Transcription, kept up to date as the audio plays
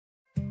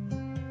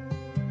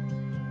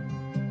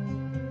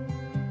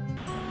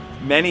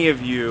Many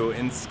of you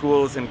in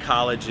schools and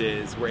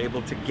colleges were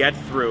able to get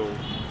through,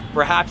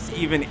 perhaps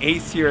even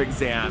ace your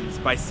exams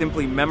by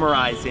simply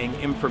memorizing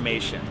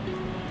information.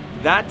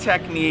 That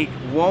technique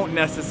won't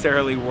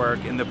necessarily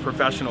work in the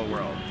professional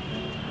world.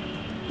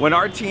 When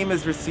our team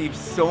has received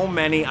so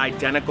many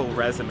identical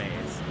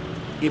resumes,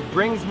 it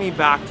brings me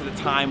back to the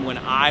time when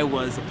I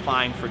was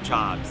applying for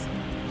jobs.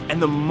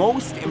 And the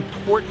most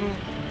important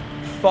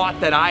thought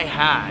that I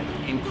had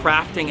in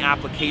crafting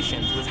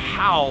applications was,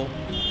 how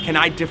can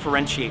I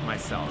differentiate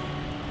myself?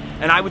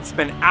 And I would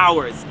spend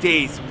hours,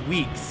 days,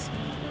 weeks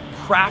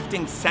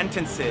crafting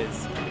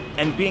sentences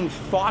and being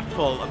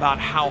thoughtful about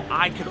how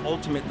I could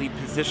ultimately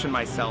position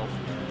myself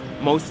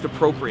most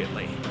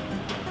appropriately.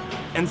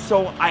 And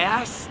so I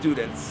asked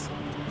students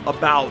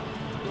about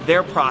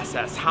their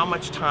process, how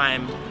much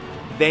time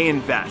they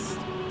invest,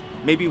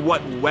 maybe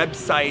what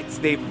websites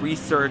they've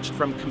researched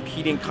from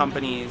competing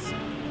companies,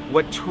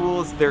 what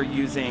tools they're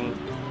using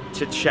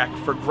to check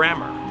for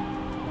grammar.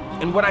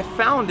 And what I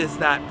found is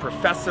that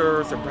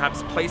professors or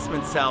perhaps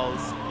placement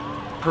cells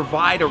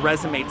provide a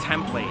resume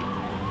template,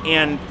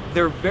 and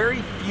there are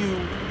very few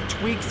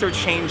tweaks or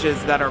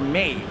changes that are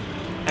made,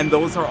 and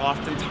those are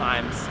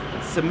oftentimes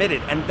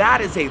submitted. And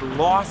that is a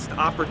lost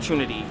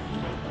opportunity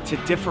to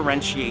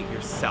differentiate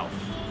yourself.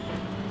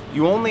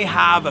 You only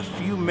have a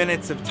few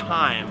minutes of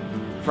time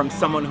from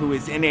someone who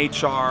is in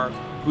HR,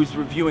 who's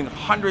reviewing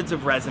hundreds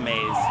of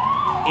resumes,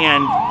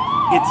 and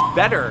it's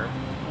better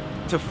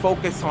to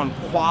focus on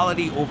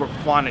quality over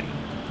quantity.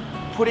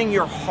 Putting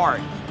your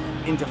heart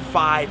into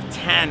 5,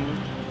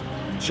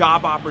 10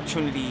 job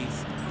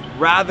opportunities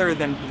rather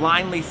than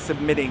blindly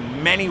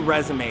submitting many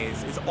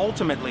resumes is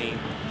ultimately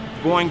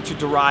going to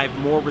derive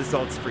more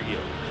results for you.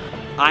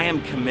 I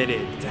am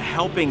committed to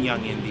helping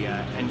Young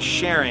India and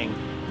sharing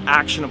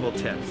actionable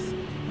tips.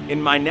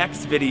 In my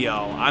next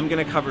video, I'm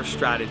going to cover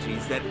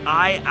strategies that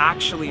I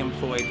actually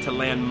employed to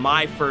land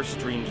my first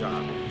dream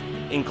job,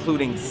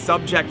 including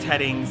subject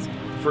headings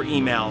for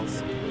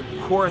emails,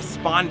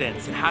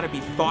 correspondence and how to be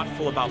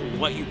thoughtful about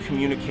what you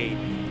communicate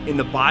in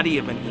the body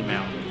of an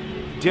email,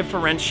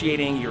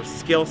 differentiating your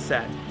skill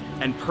set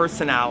and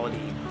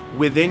personality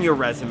within your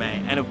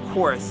resume, and of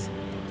course,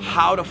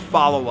 how to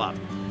follow up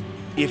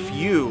if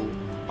you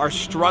are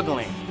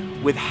struggling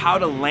with how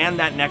to land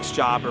that next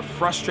job or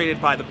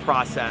frustrated by the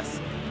process.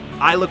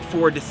 I look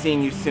forward to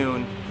seeing you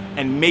soon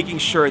and making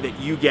sure that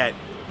you get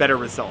better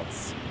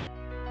results.